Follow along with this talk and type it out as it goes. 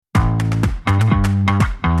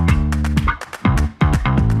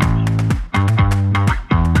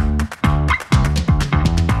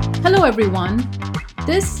Hello, everyone.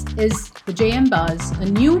 This is the JM Buzz, a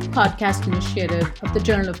new podcast initiative of the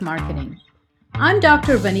Journal of Marketing. I'm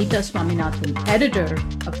Dr. Vanita Swaminathan, editor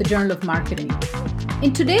of the Journal of Marketing.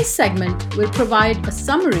 In today's segment, we'll provide a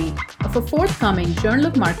summary of a forthcoming Journal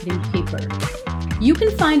of Marketing paper. You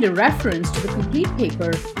can find a reference to the complete paper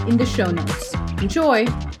in the show notes. Enjoy!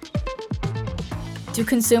 Do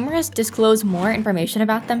consumers disclose more information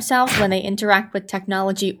about themselves when they interact with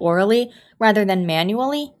technology orally rather than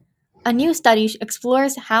manually? A new study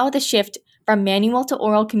explores how the shift from manual to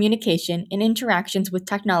oral communication in interactions with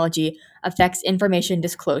technology affects information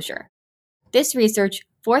disclosure. This research,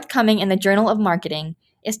 forthcoming in the Journal of Marketing,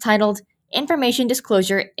 is titled Information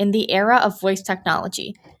Disclosure in the Era of Voice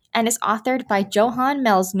Technology and is authored by Johan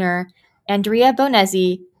Melsner, Andrea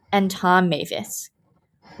Bonezzi, and Tom Mavis.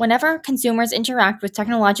 Whenever consumers interact with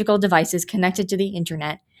technological devices connected to the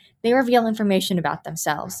internet, they reveal information about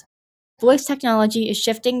themselves. Voice technology is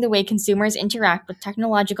shifting the way consumers interact with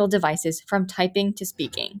technological devices from typing to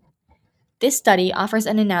speaking. This study offers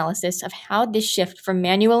an analysis of how this shift from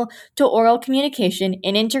manual to oral communication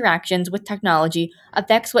in interactions with technology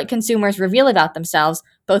affects what consumers reveal about themselves,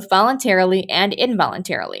 both voluntarily and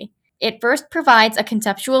involuntarily. It first provides a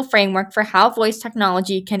conceptual framework for how voice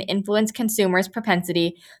technology can influence consumers'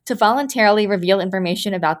 propensity to voluntarily reveal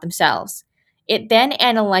information about themselves. It then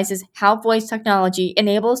analyzes how voice technology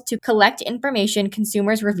enables to collect information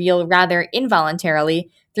consumers reveal rather involuntarily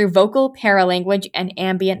through vocal paralanguage and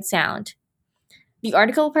ambient sound. The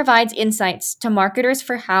article provides insights to marketers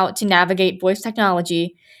for how to navigate voice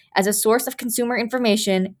technology as a source of consumer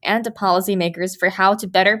information and to policymakers for how to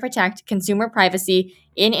better protect consumer privacy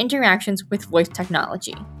in interactions with voice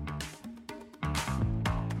technology.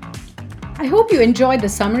 I hope you enjoyed the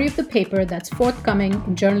summary of the paper that's forthcoming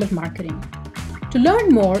in Journal of Marketing. To learn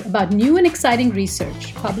more about new and exciting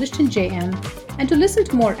research published in JM and to listen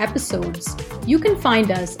to more episodes, you can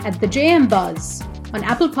find us at the JM Buzz on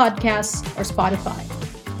Apple Podcasts or Spotify.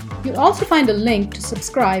 You'll also find a link to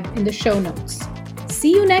subscribe in the show notes.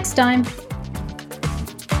 See you next time.